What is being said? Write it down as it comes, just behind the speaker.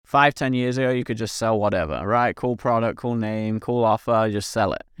5-10 years ago, you could just sell whatever, right? Cool product, cool name, cool offer, just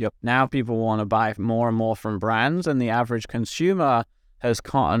sell it. Yep. Now people want to buy more and more from brands, and the average consumer has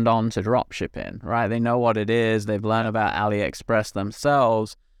cottoned on to drop shipping, right? They know what it is. They've learned about AliExpress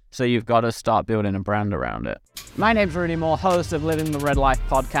themselves. So you've got to start building a brand around it. My name's Rudy Moore, host of Living the Red Life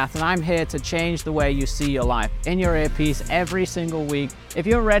podcast, and I'm here to change the way you see your life in your earpiece every single week. If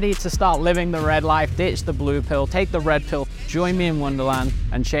you're ready to start living the red life, ditch the blue pill, take the red pill, join me in Wonderland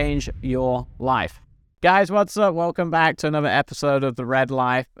and change your life. Guys, what's up? Welcome back to another episode of The Red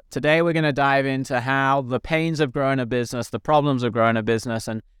Life. Today we're going to dive into how the pains of growing a business, the problems of growing a business,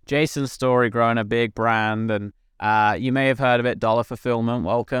 and Jason's story growing a big brand. And you may have heard of it, Dollar Fulfillment.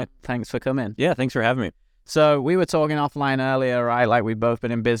 Welcome. Thanks for coming. Yeah, thanks for having me. So we were talking offline earlier, right? Like we've both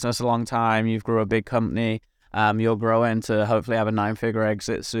been in business a long time. You've grew a big company. You're growing to hopefully have a 9-figure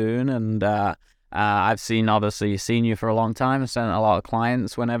exit soon. And I've seen you for a long time. I've sent a lot of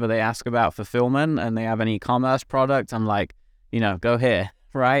clients whenever they ask about fulfillment and they have an e-commerce product. I'm like, go here,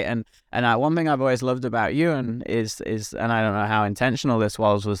 right? And one thing I've always loved about you and is and I don't know how intentional this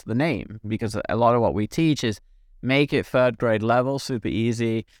was the name, because a lot of what we teach is make it third grade level, super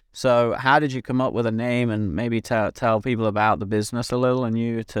easy. So how did you come up with a name, and maybe tell people about the business a little and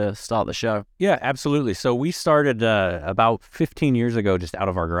you to start the show? Yeah, absolutely. So we started about 15 years ago just out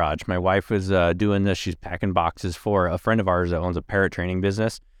of our garage. My wife was doing this. She's packing boxes for a friend of ours that owns a parrot training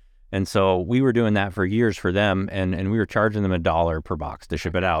business. And so we were doing that for years for them, and we were charging them $1 per box to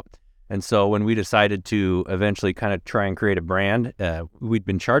ship it out. And so when we decided to eventually kind of try and create a brand, we'd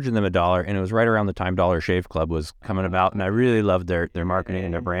been charging them $1, and it was right around the time Dollar Shave Club was coming about. And I really loved their marketing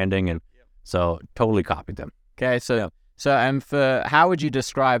and their branding, and so totally copied them. Okay, so how would you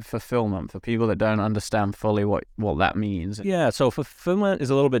describe fulfillment for people that don't understand fully what that means? Yeah, so fulfillment is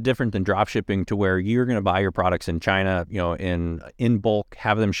a little bit different than drop shipping, to where you're going to buy your products in China, in bulk,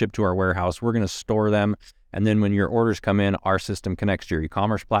 have them shipped to our warehouse. We're going to store them. And then when your orders come in, our system connects to your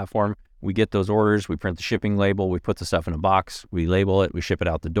e-commerce platform. We get those orders, we print the shipping label, we put the stuff in a box, we label it, we ship it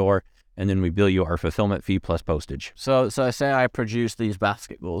out the door, and then we bill you our fulfillment fee plus postage. So say I produce these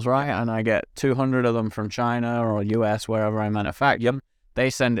basketballs, right? And I get 200 of them from China or US, wherever I manufacture them. They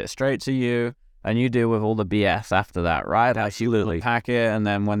send it straight to you, and you deal with all the BS after that, right? Absolutely. You pack it, and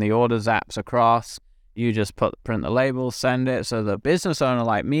then when the order zaps across, you just print the label, send it. So the business owner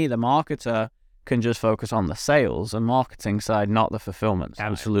like me, the marketer, can just focus on the sales and marketing side, not the fulfillment side.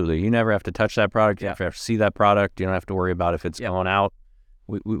 Absolutely. You never have to touch that product. You never have to see that product. You don't have to worry about if it's going out.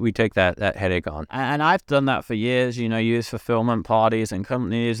 We take that headache on. And I've done that for years, use fulfillment parties and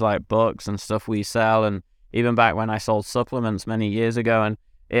companies like books and stuff we sell. And even back when I sold supplements many years ago, and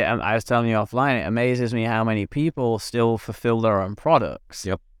I was telling you offline, it amazes me how many people still fulfill their own products.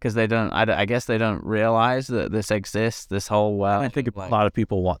 Yep. Because they don't, I guess they don't realize that this exists, this whole I think a lot of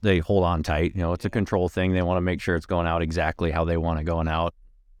people they hold on tight. It's a control thing. They want to make sure it's going out exactly how they want it going out.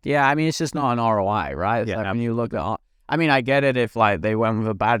 Yeah, I mean, it's just not an ROI, right? It's when you look at, I get it if they went with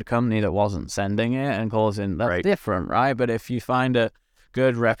a bad company that wasn't sending it and causing, that's different, right? But if you find a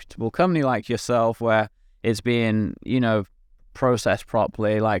good, reputable company like yourself where it's being, processed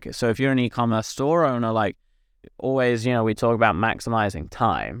properly, so if you're an e-commerce store owner, always, we talk about maximizing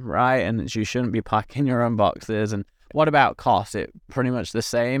time, right? And you shouldn't be packing your own boxes. And what about cost? It pretty much the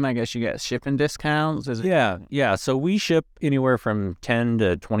same. I guess you get shipping discounts. Yeah. So we ship anywhere from 10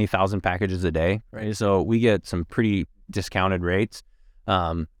 to 20,000 packages a day, right? So we get some pretty discounted rates.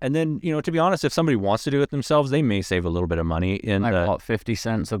 And then, to be honest, if somebody wants to do it themselves, they may save a little bit of money in 50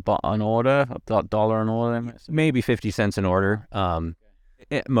 cents an order, $1 an order, maybe 50 cents an order.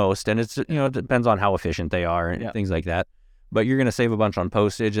 At most, and it's it depends on how efficient they are and things like that. But you're going to save a bunch on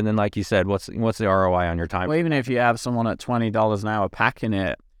postage, and then like you said, what's the ROI on your time? Well, even if you have someone at $20 an hour packing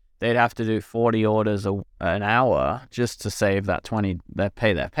it, they'd have to do 40 orders an hour just to save that 20. They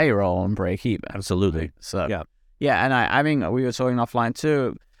pay their payroll and break even. Absolutely. Right? So yeah, and I mean we were talking offline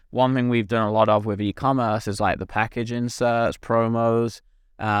too. One thing we've done a lot of with e-commerce is the package inserts, promos.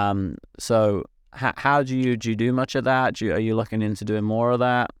 So how do you do much of that? Are you looking into doing more of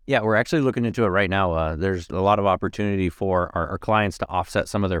that? Yeah, we're actually looking into it right now. There's a lot of opportunity for our clients to offset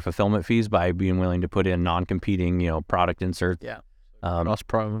some of their fulfillment fees by being willing to put in non-competing, product inserts. Yeah, cross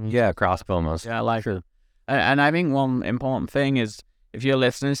promos. Yeah, cross promos. Yeah, I like it. And I think one important thing is if you're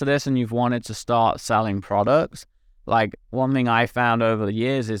listening to this and you've wanted to start selling products, one thing I found over the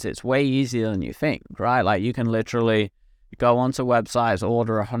years is it's way easier than you think, right? You can literally go onto websites,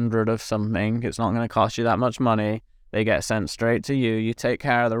 order 100 of something. It's not going to cost you that much money. They get sent straight to you. You take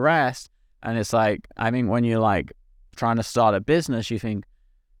care of the rest. And it's I think when you're trying to start a business, you think,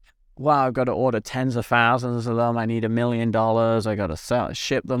 wow, I've got to order tens of thousands of them. I need $1 million. I got to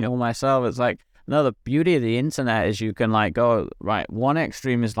ship them all myself. It's like, no, the beauty of the internet is you can like go, right, one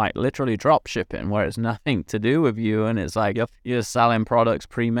extreme is like literally drop shipping where it's nothing to do with you. And it's like, you're selling products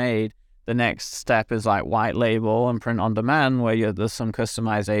pre-made. The next step is like white label and print on demand where there's some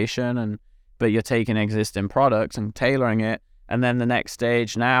customization but you're taking existing products and tailoring it. And then the next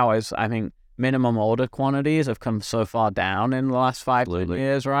stage now is, I think, minimum order quantities have come so far down in the last 5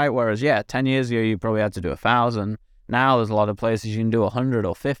 years, right? Whereas, 10 years ago, you probably had to do 1,000. Now there's a lot of places you can do 100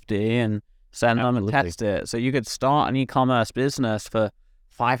 or 50 and send them and test it. So you could start an e-commerce business for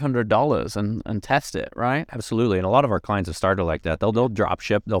 $500 and test it, right? Absolutely. And a lot of our clients have started like that. They'll drop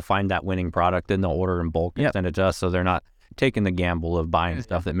ship, they'll find that winning product, then they'll order in bulk and send it to us, so they're not taking the gamble of buying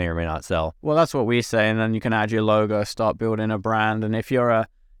stuff that may or may not sell. Well, that's what we say. And then you can add your logo, start building a brand. And if you're a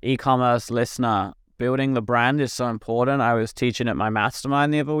e-commerce listener, building the brand is so important. I was teaching at my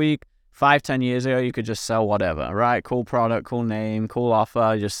mastermind the other week. 5-10 years ago, you could just sell whatever, right? Cool product, cool name, cool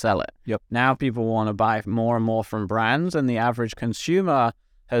offer, just sell it. Now people want to buy more and more from brands, and the average consumer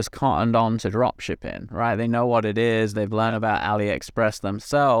has cottoned on to drop shipping, right? They know what it is. They've learned about AliExpress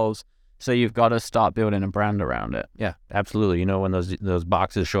themselves. So you've got to start building a brand around it. Yeah, absolutely. You know, when those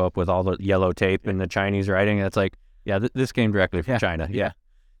boxes show up with all the yellow tape and the Chinese writing, it's like, this came directly from China. Yeah.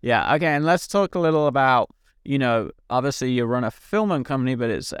 Okay, and let's talk a little about, obviously you run a fulfillment company, but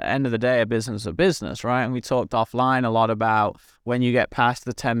it's at the end of the day, a business, right? And we talked offline a lot about when you get past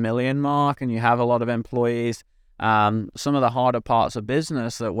the 10 million mark and you have a lot of employees, some of the harder parts of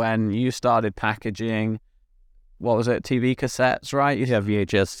business that when you started packaging, what was it, TV cassettes, right?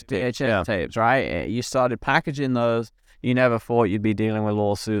 VHS tapes, right? You started packaging those. You never thought you'd be dealing with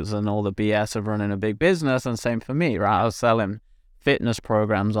lawsuits and all the BS of running a big business. And same for me, right? I was selling fitness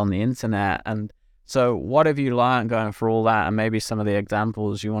programs on the internet. And so what have you learned going through all that, and maybe some of the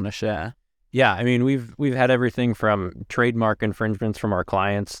examples you want to share? Yeah, I mean, we've had everything from trademark infringements from our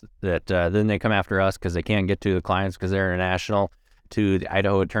clients that then they come after us because they can't get to the clients because they're international, to the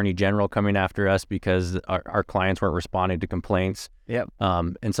Idaho Attorney General coming after us because our clients weren't responding to complaints.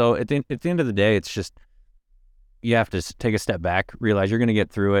 And so at the end of the day, it's just, you have to take a step back, realize you're going to get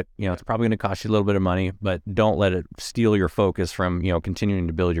through it. It's probably going to cost you a little bit of money, but don't let it steal your focus from, continuing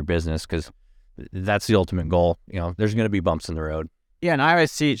to build your business, because that's the ultimate goal. There's going to be bumps in the road. Yeah, and I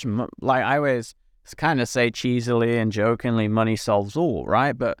always teach, like I always kind of say cheesily and jokingly, money solves all,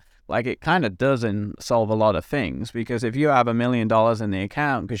 right? But like it kind of doesn't solve a lot of things, because if you have $1 million in the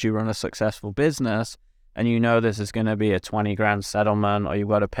account because you run a successful business and this is going to be a 20 grand settlement, or you've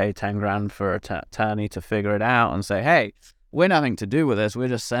got to pay 10 grand for an attorney to figure it out and say, hey, we're nothing to do with this. We're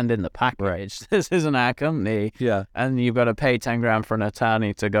just sending the package. This isn't our company. And you've got to pay 10 grand for an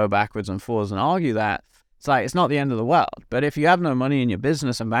attorney to go backwards and forwards and argue that. It's like, it's not the end of the world. But if you have no money in your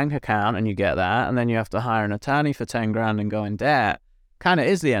business and bank account and you get that, and then you have to hire an attorney for 10 grand and go in debt, kind of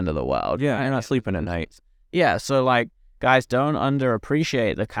is the end of the world. You're not sleeping at night. So like, guys, don't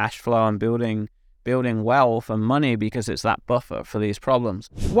underappreciate the cash flow and building wealth and money, because it's that buffer for these problems.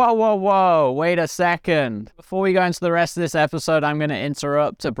 Whoa, wait a second. Before we go into the rest of this episode, I'm going to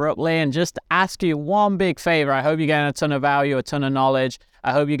interrupt abruptly and just ask you one big favor. I hope you're getting a ton of value, a ton of knowledge.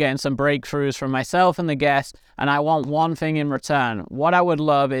 I hope you're getting some breakthroughs from myself and the guests, and I want one thing in return. What I would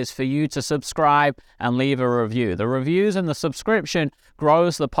love is for you to subscribe and leave a review. The reviews and the subscription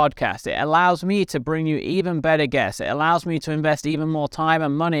grows the podcast. It allows me to bring you even better guests. It allows me to invest even more time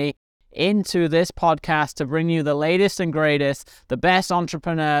and money into this podcast to bring you the latest and greatest, the best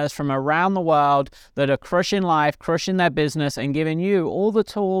entrepreneurs from around the world that are crushing life, crushing their business, and giving you all the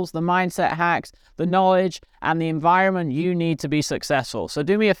tools, the mindset hacks, the knowledge, and the environment you need to be successful. So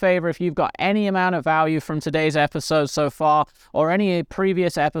do me a favor, if you've got any amount of value from today's episode so far, or any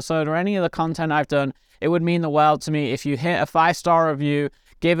previous episode, or any of the content I've done, it would mean the world to me if you hit a 5-star review,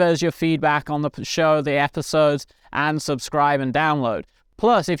 give us your feedback on the show, the episodes, and subscribe and download.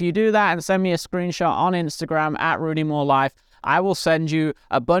 Plus, if you do that and send me a screenshot on Instagram at RudyMooreLife, I will send you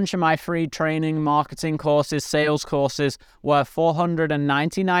a bunch of my free training, marketing courses, sales courses worth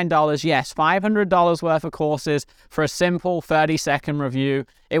 $499. Yes, $500 worth of courses for a simple 30-second review.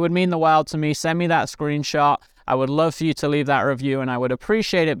 It would mean the world to me. Send me that screenshot. I would love for you to leave that review, and I would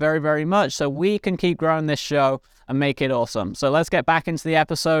appreciate it very, very much, so we can keep growing this show and make it awesome. So let's get back into the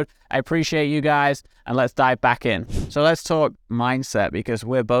episode. I appreciate you guys, and let's dive back in. So let's talk mindset, because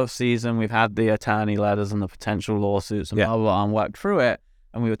we're both seasoned. We've had the attorney letters and the potential lawsuits and blah, blah, blah, and worked through it.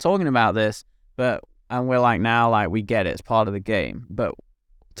 And we were talking about this, and we're like, now, like, we get it. It's part of the game. But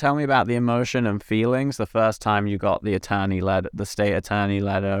tell me about the emotion and feelings the first time you got the attorney letter, the state attorney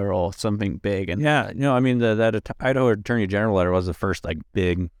letter, or something big. And yeah, I mean, that Idaho Attorney General letter was the first like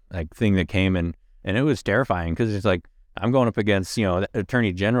big like thing that came, and it was terrifying because it's like I'm going up against, the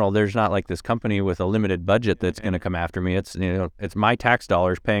Attorney General. There's not like this company with a limited budget that's going to come after me. It's, it's my tax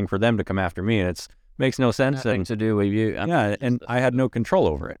dollars paying for them to come after me, and it's makes no sense. Nothing to do with you. Yeah, and I had no control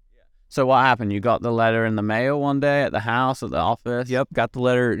over it. So what happened? You got the letter in the mail one day at the house, at the office? Yep, got the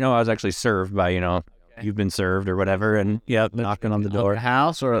letter. No, I was actually served by, you've been served or whatever, and knocking on the door. At the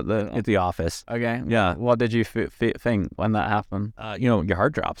house or at the office? Okay. Yeah. What did you think when that happened? Your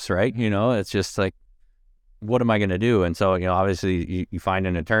heart drops, right? It's just like, what am I going to do? And so, obviously you find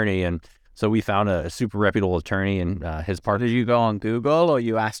an attorney, and so we found a super reputable attorney, and his partner. Did you go on Google or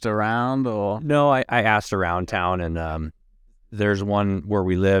you asked around or? No, I asked around town, and there's one where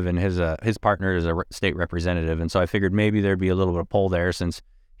we live, and his partner is a state representative, and so I figured maybe there'd be a little bit of pull there since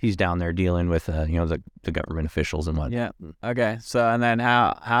he's down there dealing with the government officials and whatnot. Yeah. Okay. So and then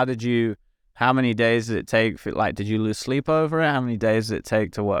how many days did it take? Did you lose sleep over it? How many days did it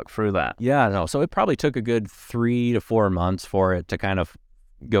take to work through that? Yeah. No. So it probably took a good 3 to 4 months for it to kind of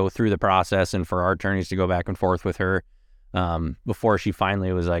go through the process, and for our attorneys to go back and forth with her before she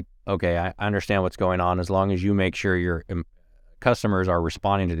finally was like, okay, I understand what's going on. As long as you make sure your customers are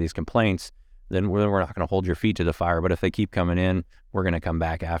responding to these complaints, then we're not going to hold your feet to the fire. But if they keep coming in, we're going to come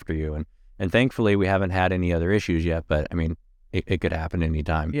back after you. And thankfully, we haven't had any other issues yet. But I mean, it could happen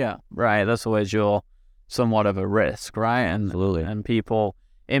anytime. Yeah, right. That's always somewhat of a risk, right? And Absolutely. And people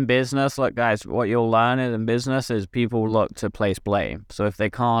in business, look, guys, what you'll learn in business is people look to place blame. So if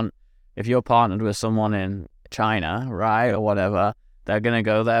you're partnered with someone in China, right, or whatever, they're going to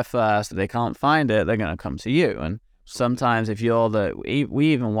go there first. If they can't find it, they're going to come to you. And sometimes if we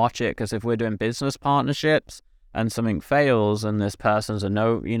even watch it, because if we're doing business partnerships and something fails and this person's a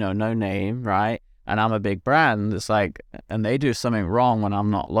no name, right? And I'm a big brand, it's like, and they do something wrong when I'm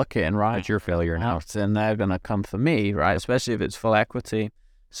not looking, right? It's your failure now. And they're going to come for me, right? Especially if it's full equity.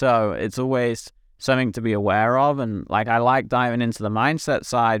 So it's always something to be aware of. And like, I like diving into the mindset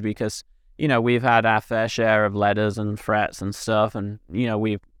side because, we've had our fair share of letters and threats and stuff. And,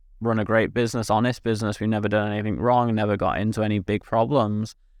 we've run a great business, honest business. We've never done anything wrong, never got into any big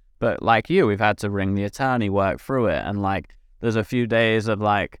problems. But like you, we've had to ring the attorney, work through it. And like, there's a few days of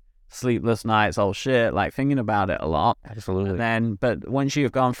like sleepless nights, like thinking about it a lot. Absolutely. But once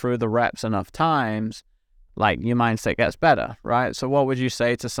you've gone through the reps enough times, like your mindset gets better, right? So what would you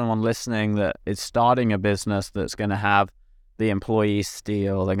say to someone listening that is starting a business that's going to have the employees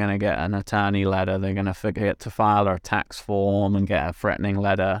steal, they're going to get an attorney letter, they're going to forget to file a tax form and get a threatening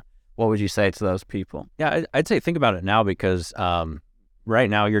letter? What would you say to those people? Yeah, I'd say think about it now because right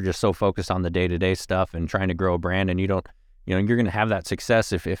now you're just so focused on the day-to-day stuff and trying to grow a brand, and you're going to have that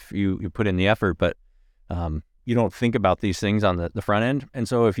success if you put in the effort, but you don't think about these things on the front end. And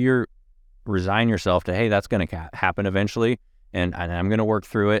so if you're resign yourself to, hey, that's going to happen eventually, and I'm going to work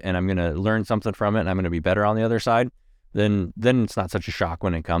through it, and I'm going to learn something from it, and I'm going to be better on the other side, then it's not such a shock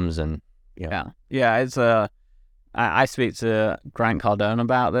when it comes. And yeah, it's I speak to Grant Cardone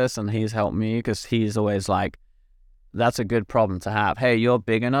about this, and he's helped me because he's always like, that's a good problem to have. Hey, you're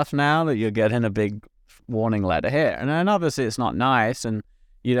big enough now that you're getting a big warning letter here. And then obviously it's not nice, and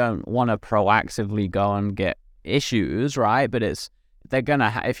you don't want to proactively go and get issues, right? But they're going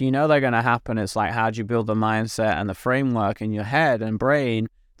to, if they're going to happen, it's like, how do you build the mindset and the framework in your head and brain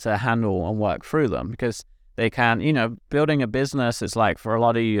to handle and work through them? Because they can, building a business is like, for a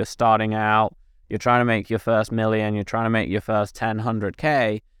lot of you, you're starting out, you're trying to make your first million, you're trying to make your first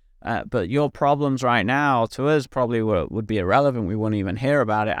 100K, but your problems right now to us probably would be irrelevant. We wouldn't even hear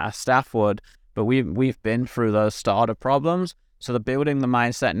about it. Our staff would, but we've been through those starter problems. So the building the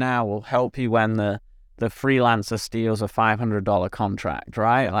mindset now will help you when the freelancer steals a $500 contract,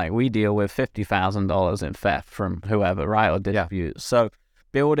 right? Like we deal with $50,000 in theft from whoever, right? Or disputes. Yeah. So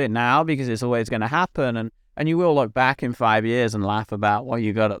build it now because it's always going to happen. And you will look back in 5 years and laugh about why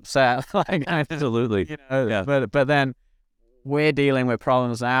you got upset. Like, absolutely. Yeah. But then we're dealing with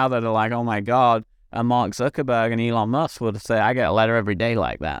problems now that are like, oh my God, Mark Zuckerberg and Elon Musk would say, I get a letter every day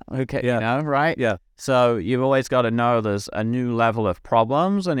like that. Okay. Yeah. Right? Yeah. So you've always got to know there's a new level of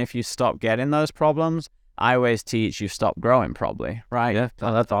problems. And if you stop getting those problems, I always teach you stop growing probably, right? Yeah.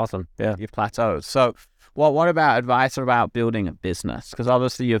 Oh, that's awesome. Yeah. You've plateaued. So what about advice about building a business? Because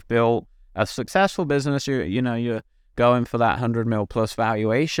obviously you've built a successful business. You're going for that 100 mil plus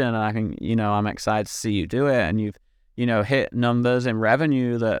valuation. And I think, I'm excited to see you do it. And you've, hit numbers in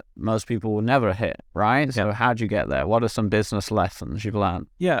revenue that most people will never hit, right? Yeah. So how'd you get there? What are some business lessons you've learned?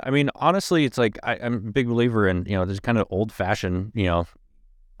 Yeah, I mean, honestly, it's like I'm a big believer in, there's kind of old-fashioned,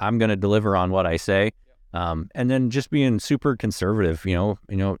 I'm going to deliver on what I say. And then just being super conservative,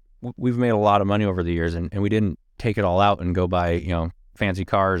 we've made a lot of money over the years, and we didn't take it all out and go buy, fancy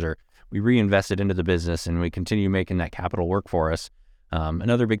cars, or we reinvested into the business, and we continue making that capital work for us.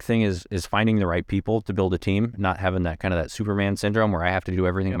 Another big thing is finding the right people to build a team, not having that kind of that Superman syndrome where I have to do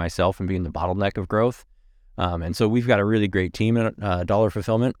everything myself and being the bottleneck of growth. And so we've got a really great team at Dollar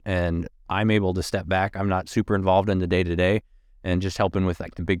Fulfillment, and I'm able to step back. I'm not super involved in the day-to-day and just helping with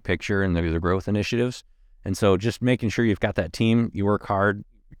like the big picture and the growth initiatives. And so just making sure you've got that team, you work hard,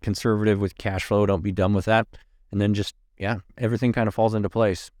 conservative with cash flow, don't be dumb with that. And then just, everything kind of falls into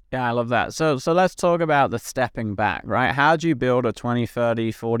place. Yeah, I love that. So let's talk about the stepping back, right? How do you build a 20,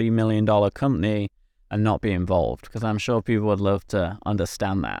 30, $40 million company and not be involved? Because I'm sure people would love to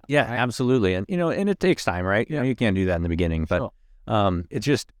understand that. Yeah, right? absolutely. And, and it takes time, right? Yeah. You can't do that in the beginning. But Sure. it's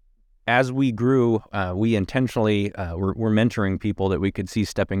just, as we grew, we intentionally we're mentoring people that we could see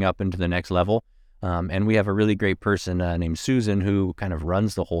stepping up into the next level. And we have a really great person named Susan who kind of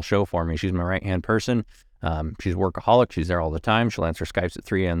runs the whole show for me. She's my right-hand person. She's a workaholic. She's there all the time. She'll answer Skypes at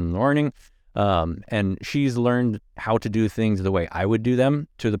 3 a.m. in the morning. And she's learned how to do things the way I would do them,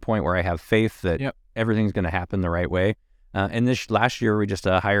 to the point where I have faith that everything's going to happen the right way. And this last year, we just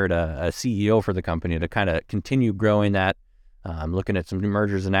hired a CEO for the company to kind of continue growing that, looking at some new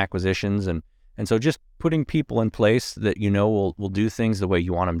mergers and acquisitions. And so just putting people in place that will do things the way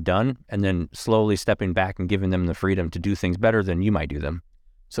you want them done, and then slowly stepping back and giving them the freedom to do things better than you might do them.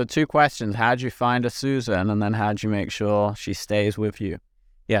 So 2 questions. How'd you find a Susan? And then how'd you make sure she stays with you?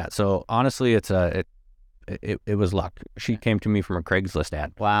 Yeah. So honestly, it was luck. She came to me from a Craigslist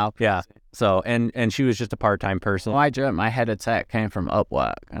ad. Wow. Yeah. So, and she was just a part-time person. Well, my head of tech came from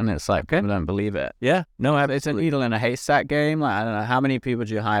Upwork, and it's like, people don't believe it. Yeah. No, It's a needle in a haystack game. Like, I don't know, how many people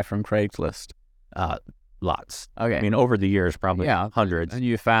do you hire from Craigslist? Lots. Okay. I mean, over the years, probably hundreds. And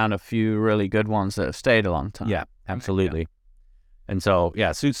you found a few really good ones that have stayed a long time. Yeah, absolutely. And so,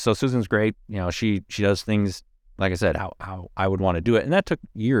 so Susan's great. She does things, like I said, how I would want to do it. And that took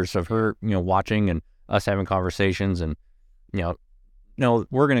years of her, watching and us having conversations, and, no,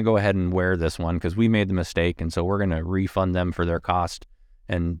 we're going to go ahead and wear this one because we made the mistake. And so we're going to refund them for their cost.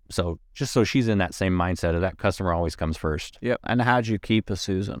 And so just so she's in that same mindset of that customer always comes first. Yep. And how'd you keep a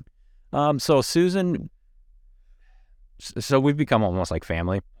Susan? So Susan, so we've become almost like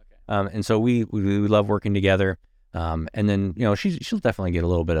family. And so we love working together. And then, she'll definitely get a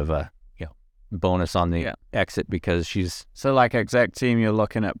little bit of a, bonus on the exit, because she's... So like exec team, you're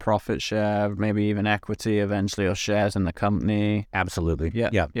looking at profit share, maybe even equity eventually, or shares in the company. Absolutely.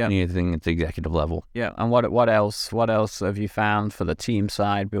 Yeah. Anything at the executive level. Yeah. And what else have you found for the team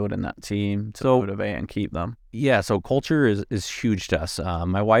side, building that team to motivate and keep them? Yeah. So culture is huge to us.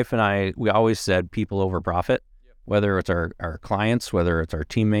 My wife and I, we always said people over profit, whether it's our clients, whether it's our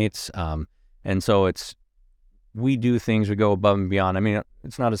teammates. And so we do things, we go above and beyond. I mean,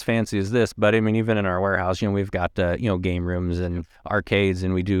 it's not as fancy as this, but I mean, even in our warehouse, we've got, game rooms and arcades,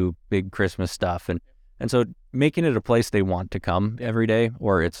 and we do big Christmas stuff. And so making it a place they want to come every day,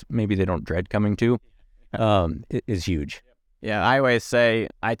 or it's maybe they don't dread coming to, is huge. Yeah.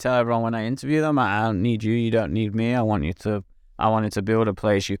 I tell everyone when I interview them, I don't need you. You don't need me. I wanted to build a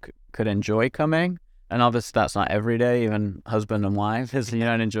place you could enjoy coming. And obviously that's not every day, even husband and wife, you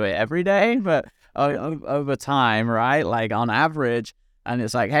don't enjoy it every day, but over time, right? Like on average, and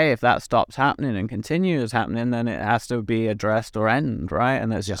it's like, hey, if that stops happening and continues happening, then it has to be addressed or end, right?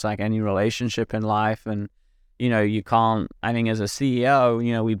 And it's just like any relationship in life. And, you can't, I think as a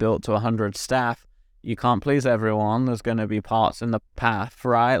CEO, we built to 100 staff. You can't please everyone. There's going to be parts in the path,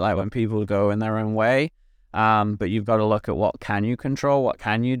 right? Like when people go in their own way. But you've got to look at what can you control, what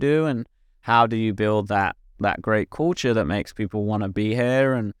can you do, and how do you build that great culture that makes people want to be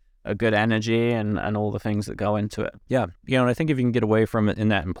here, and a good energy and all the things that go into it. Yeah. And I think if you can get away from it in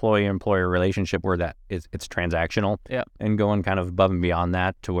that employee-employer relationship where it's transactional, and going kind of above and beyond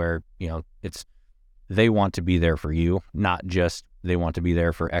that to where, it's they want to be there for you, not just they want to be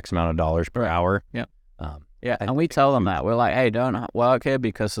there for X amount of dollars per hour. Yeah. And we tell them that. We're like, hey, don't work here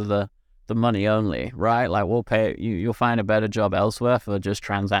because of the money only, right? Like we'll pay you, you'll find a better job elsewhere for just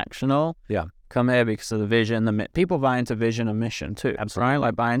transactional. Yeah. Come here because of the vision. People buy into vision and mission too. Absolutely. Right?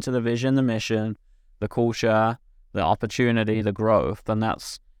 Like buy into the vision, the mission, the culture, the opportunity, the growth, and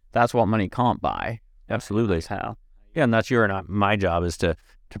that's what money can't buy. Absolutely. That's how. Yeah, and that's my job is to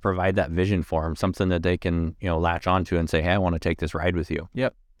provide that vision for them, something that they can latch onto and say, hey, I want to take this ride with you.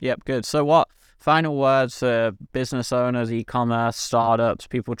 Yep. Good. So what final words for business owners, e-commerce, startups,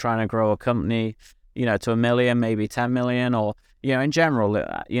 people trying to grow a company, to 1 million, maybe 10 million, or in general,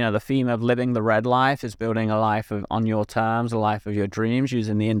 the theme of living the red life is building a life on your terms, a life of your dreams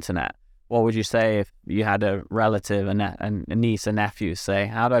using the internet. What would you say if you had a relative, a niece, a nephew say,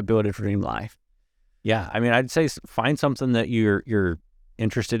 how do I build a dream life? Yeah, I mean, I'd say find something that you're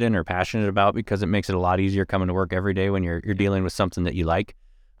interested in or passionate about, because it makes it a lot easier coming to work every day when you're dealing with something that you like.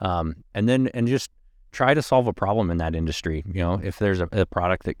 And just try to solve a problem in that industry. If there's a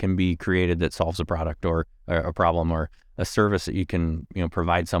product that can be created that solves a product or a problem, or a service that you can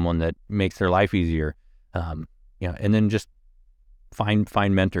provide someone that makes their life easier. And then just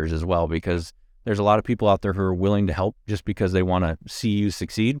find mentors as well, because there's a lot of people out there who are willing to help just because they want to see you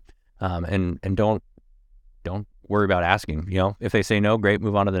succeed. And don't worry about asking. If they say no, great,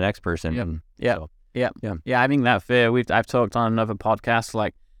 move on to the next person. Yeah. I think that fear, I've talked on another podcast,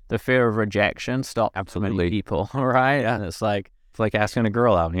 like the fear of rejection stops Absolutely people, right? Yeah. And it's like asking a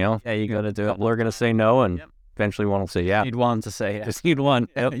girl out. Yeah, you got to do it. People are gonna say no, and eventually one will say yeah. Need one to say yeah. Just need one.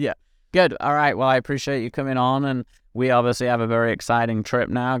 Yep. Yeah. Good. All right. Well, I appreciate you coming on, and we obviously have a very exciting trip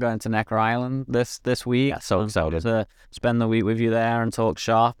now, going to Necker Island this week. Yeah, so excited to spend the week with you there and talk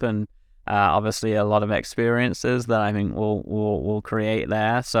shop, and obviously a lot of experiences that I think we'll create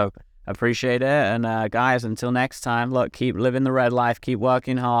there. So appreciate it. And guys, until next time, look, keep living the red life, keep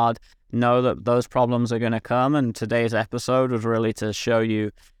working hard. Know that those problems are going to come. And today's episode was really to show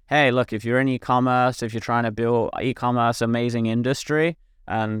you, hey, look, if you're in e-commerce, if you're trying to build e-commerce amazing industry,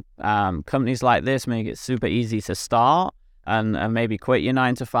 and companies like this make it super easy to start and maybe quit your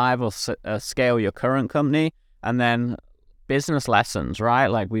 9-to-5 or scale your current company. And then business lessons, right?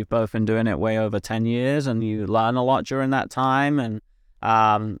 Like we've both been doing it way over 10 years, and you learn a lot during that time. And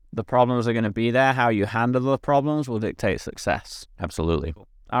the problems are going to be there. How you handle the problems will dictate success. Absolutely.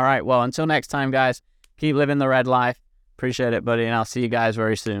 All right. Well, until next time, guys, keep living the red life. Appreciate it, buddy. And I'll see you guys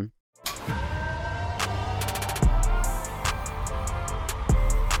very soon.